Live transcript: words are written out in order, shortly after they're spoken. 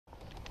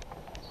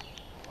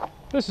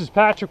This is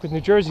Patrick with New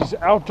Jersey's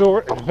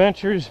Outdoor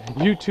Adventures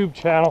YouTube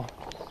channel.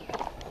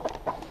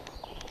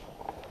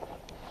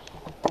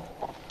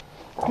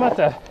 I'm at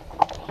the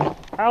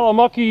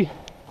Allamuchy,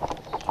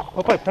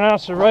 hope I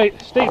pronounced it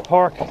right, State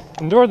Park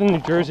in northern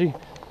New Jersey,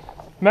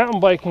 mountain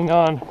biking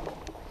on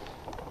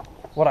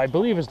what I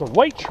believe is the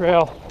White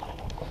Trail.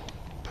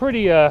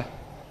 Pretty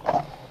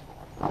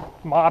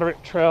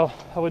moderate trail.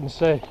 I wouldn't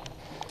say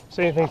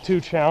anything too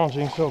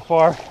challenging so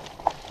far.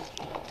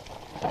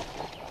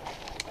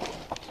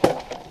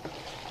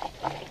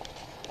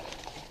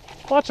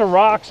 Lots of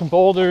rocks and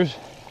boulders,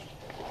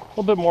 a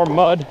little bit more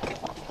mud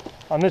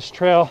on this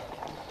trail.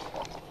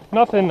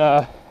 Nothing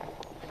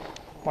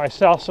my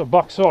Salsa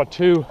Bucksaw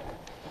 2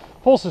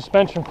 full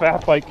suspension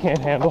fat bike can't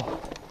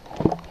handle.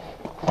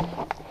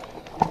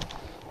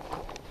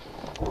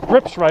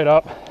 Rips right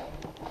up.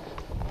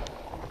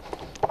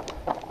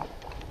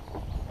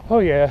 Oh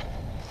yeah.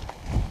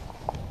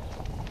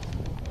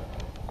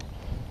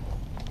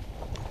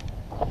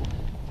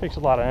 Takes a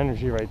lot of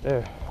energy right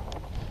there.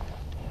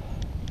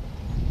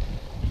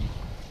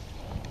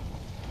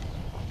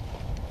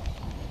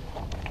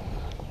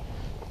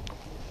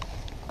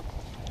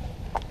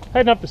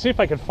 Heading up to see if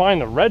I could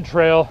find the red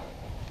trail.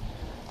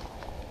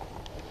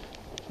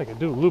 If I could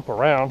do a loop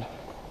around.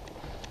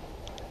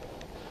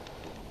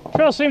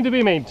 Trails seem to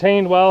be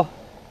maintained well.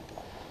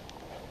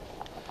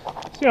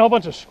 Seen a whole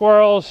bunch of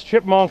squirrels,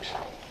 chipmunks,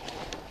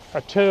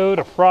 a toad,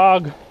 a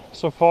frog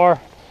so far.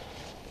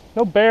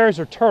 No bears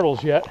or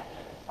turtles yet.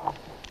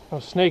 No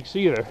snakes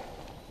either.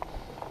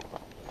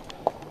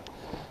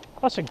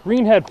 Lots of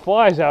greenhead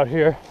flies out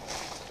here.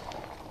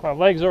 My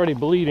leg's already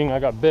bleeding, I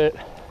got bit.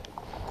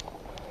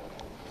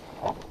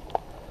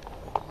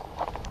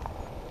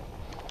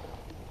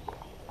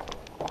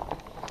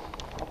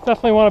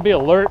 Definitely want to be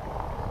alert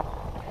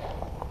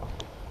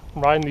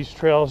riding these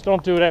trails.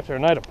 Don't do it after a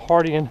night of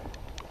partying.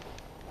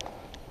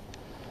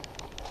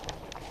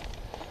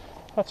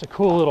 Lots of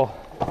cool little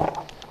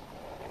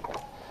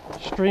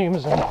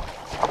streams and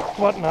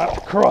whatnot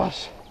to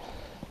cross.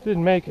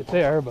 Didn't make it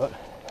there, but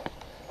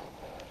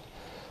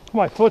put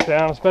my foot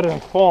down. It's better than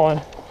falling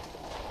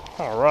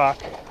on a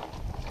rock.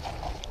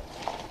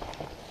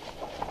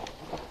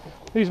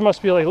 These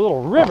must be like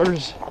little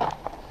rivers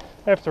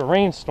after a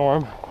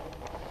rainstorm.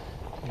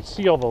 You can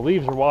see all the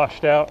leaves are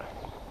washed out.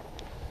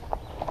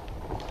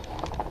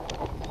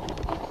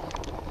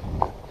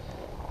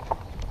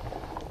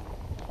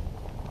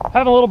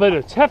 Having a little bit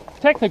of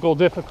technical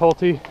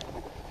difficulty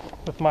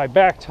with my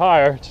back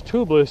tire. It's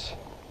tubeless.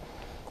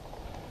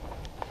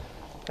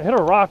 I hit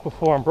a rock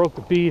before and broke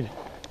the bead.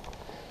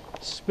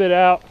 Spit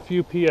out a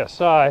few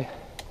PSI.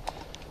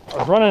 I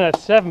was running at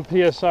 7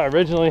 PSI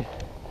originally,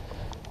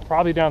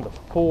 probably down to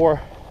 4.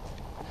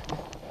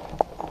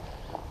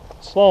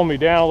 Slowing me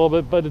down a little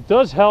bit, but it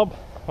does help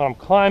when I'm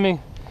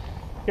climbing,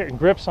 getting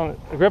grip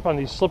on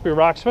these slippery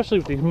rocks, especially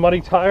with these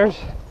muddy tires.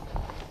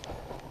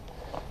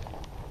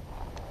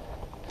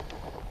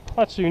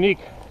 Lots of unique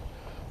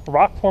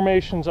rock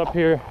formations up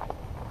here.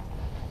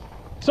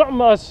 Something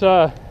us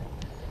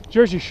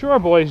Jersey Shore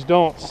boys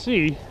don't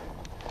see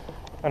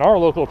in our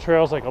local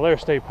trails like Allamuchy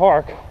State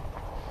Park.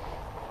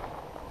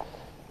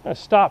 I'm gonna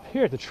stop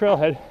here at the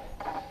trailhead.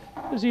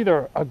 There's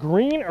either a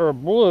green or a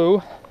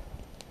blue.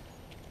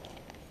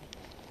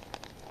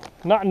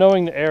 Not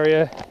knowing the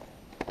area,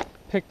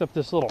 picked up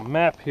this little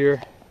map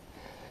here.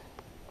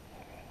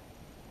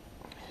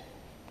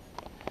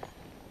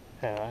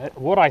 And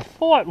what I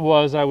thought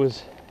was I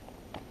was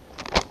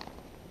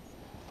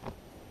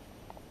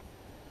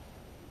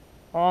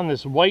on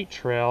this white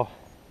trail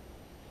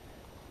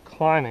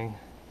climbing.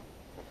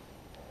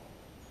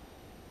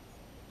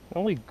 The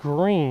only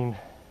green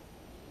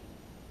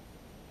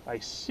I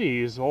see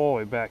is all the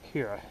way back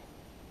here.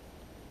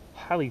 I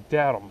highly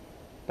doubt them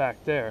back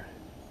there.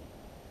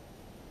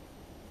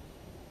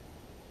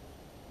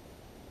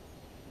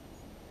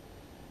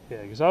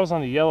 Yeah, because I was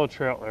on the yellow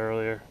trail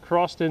earlier,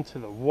 crossed into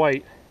the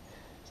white.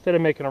 Instead of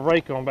making a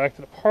right going back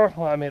to the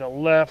parking lot, I made a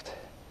left,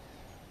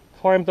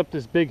 climbed up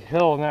this big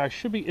hill. Now I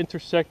should be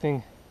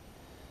intersecting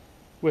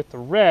with the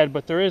red,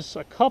 but there is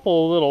a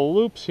couple little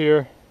loops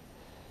here.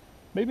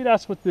 Maybe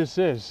that's what this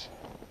is.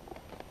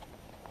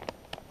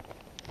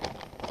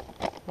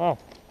 Oh.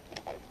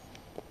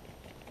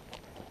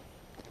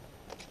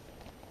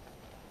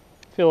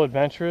 Feel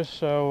adventurous,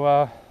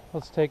 so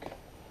let's take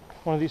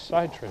one of these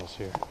side trails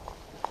here.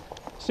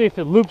 See if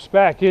it loops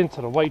back into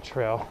the White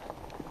Trail.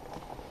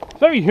 It's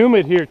very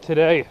humid here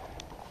today,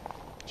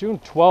 June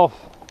 12th,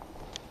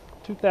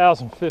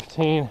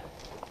 2015.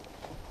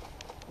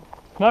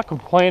 Not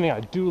complaining, I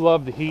do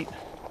love the heat.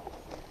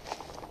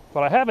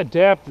 But I have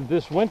adapted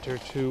this winter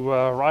to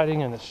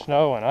riding in the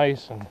snow and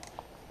ice. And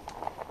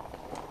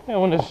you know,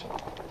 when there's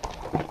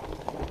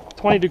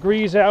 20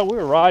 degrees out, we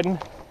were riding,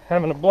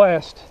 having a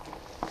blast.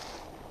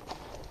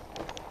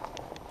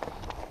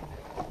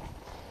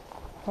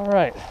 All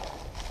right.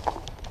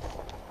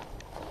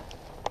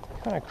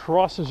 Kind of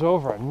crosses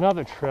over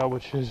another trail,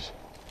 which is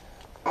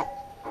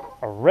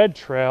a red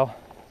trail.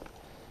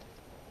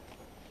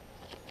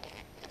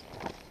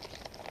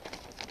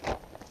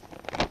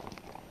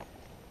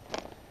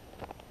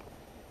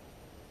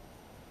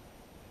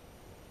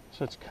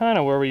 So it's kind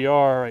of where we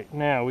are right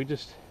now. We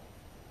just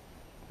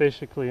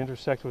basically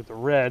intersect with the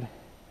red.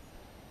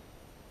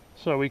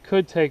 So we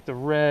could take the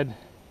red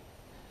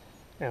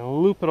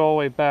and loop it all the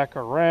way back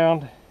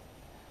around,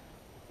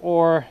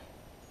 or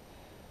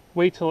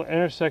wait till it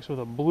intersects with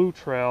a blue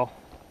trail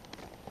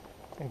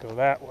and go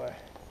that way.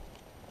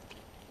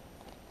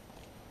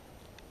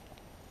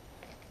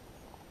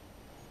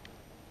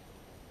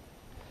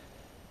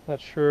 Not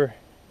sure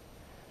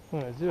what I'm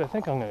going to do. I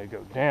think I'm going to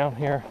go down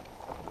here.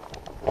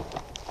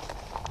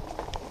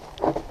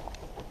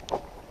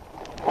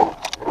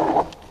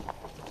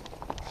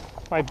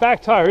 My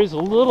back tire is a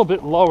little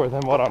bit lower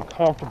than what I'm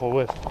comfortable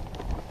with.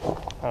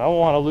 I don't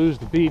want to lose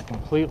the bead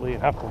completely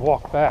and have to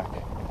walk back.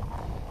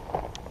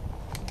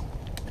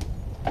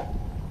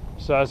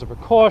 So as a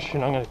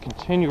precaution, I'm going to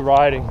continue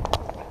riding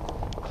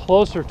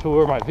closer to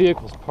where my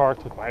vehicle's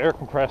parked with my air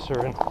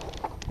compressor. And,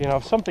 you know,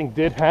 if something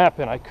did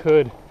happen, I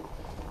could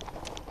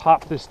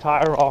pop this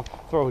tire off,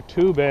 throw a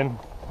tube in,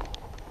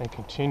 and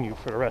continue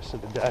for the rest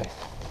of the day.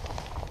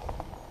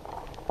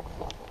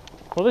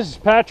 Well, this is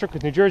Patrick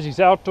with New Jersey's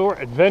Outdoor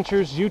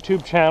Adventures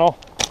YouTube channel.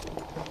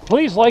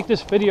 Please like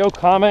this video,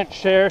 comment,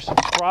 share,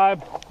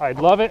 subscribe. I'd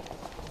love it.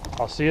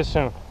 I'll see you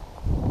soon.